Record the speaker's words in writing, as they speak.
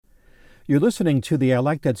You're listening to the I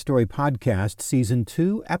Like That Story podcast, Season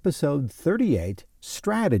 2, Episode 38,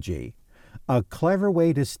 Strategy, a clever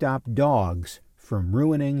way to stop dogs from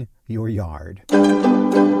ruining your yard.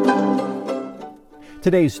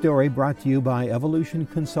 Today's story brought to you by Evolution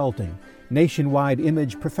Consulting, nationwide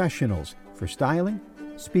image professionals for styling,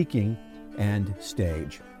 speaking, and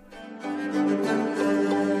stage.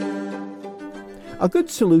 A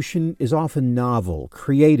good solution is often novel,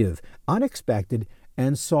 creative, unexpected,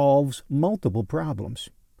 and solves multiple problems.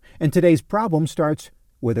 And today's problem starts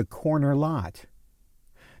with a corner lot.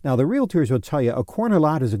 Now, the realtors will tell you a corner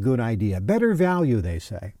lot is a good idea, better value, they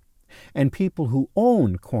say. And people who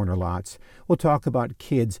own corner lots will talk about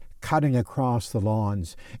kids cutting across the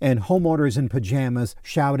lawns and homeowners in pajamas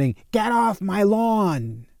shouting, "Get off my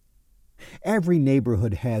lawn!" Every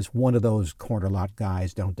neighborhood has one of those corner lot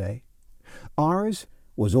guys, don't they? Ours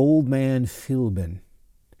was Old Man Philbin.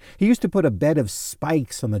 He used to put a bed of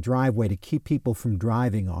spikes on the driveway to keep people from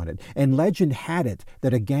driving on it, and legend had it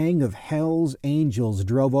that a gang of Hell's Angels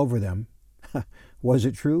drove over them. Was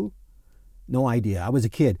it true? No idea. I was a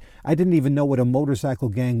kid. I didn't even know what a motorcycle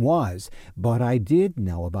gang was, but I did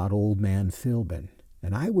know about Old Man Philbin,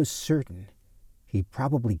 and I was certain he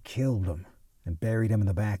probably killed him and buried him in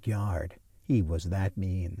the backyard. He was that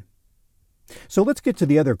mean. So let's get to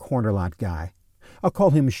the other corner lot guy. I'll call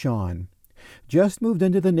him Sean. Just moved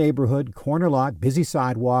into the neighborhood, corner lot, busy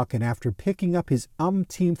sidewalk, and after picking up his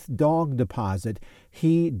umpteenth dog deposit,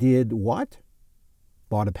 he did what?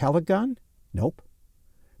 Bought a pellet gun? Nope.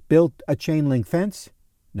 Built a chain link fence?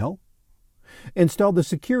 No. Installed a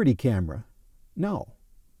security camera? No.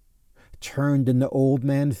 Turned into Old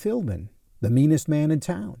Man Philbin, the meanest man in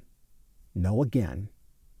town? No again.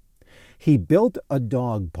 He built a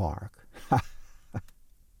dog park.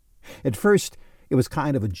 At first, it was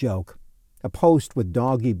kind of a joke. A post with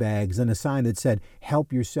doggy bags and a sign that said,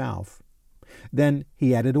 "Help yourself." Then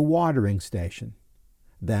he added a watering station.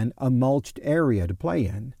 Then a mulched area to play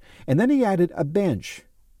in. And then he added a bench.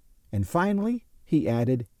 And finally, he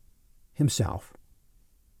added himself.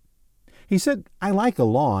 He said, "I like a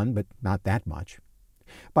lawn, but not that much.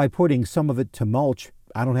 By putting some of it to mulch,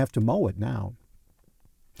 I don't have to mow it now.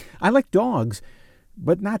 I like dogs,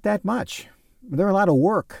 but not that much. They're a lot of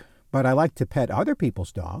work, but I like to pet other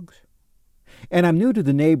people's dogs. And I'm new to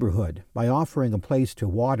the neighborhood. By offering a place to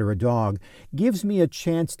water a dog gives me a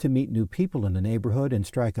chance to meet new people in the neighborhood and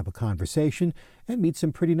strike up a conversation and meet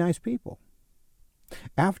some pretty nice people."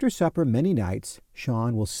 After supper many nights,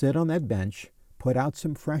 Sean will sit on that bench, put out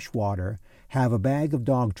some fresh water, have a bag of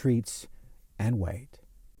dog treats, and wait.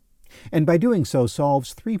 And by doing so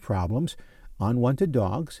solves 3 problems: unwanted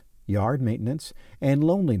dogs, yard maintenance, and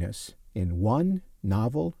loneliness in one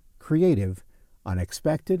novel, creative,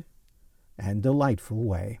 unexpected, and delightful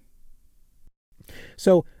way.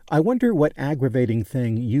 So I wonder what aggravating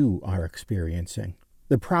thing you are experiencing,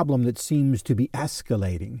 the problem that seems to be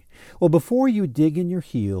escalating. Well, before you dig in your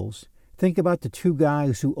heels, think about the 2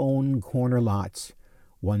 guys who own corner lots.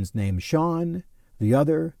 One's named Sean, the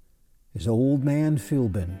other is Old Man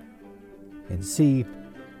Philbin, and see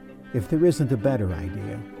if there isn't a better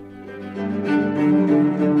idea.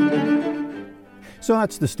 So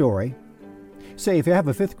that's the story. Say, if you have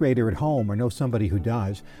a 5th grader at home or know somebody who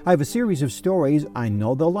does, I have a series of stories I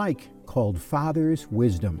know they'll like called Father's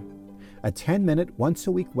Wisdom, a 10-minute,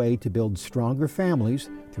 once-a-week way to build stronger families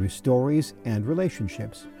through stories and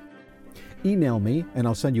relationships. Email me and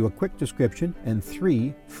I'll send you a quick description and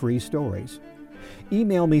 3 free stories.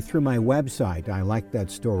 Email me through my website,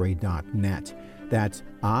 ilikethatstory.net. That's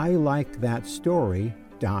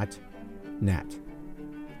ilikethatstory.net.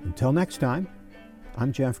 Until next time,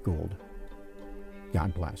 I'm Jeff Gould.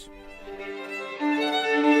 God bless.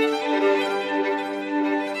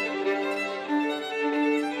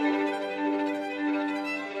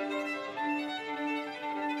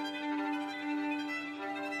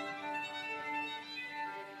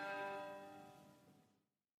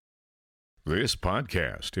 This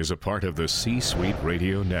podcast is a part of the C-Suite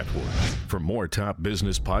Radio Network. For more top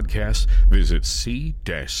business podcasts, visit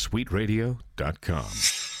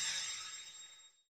c-suiteradio.com.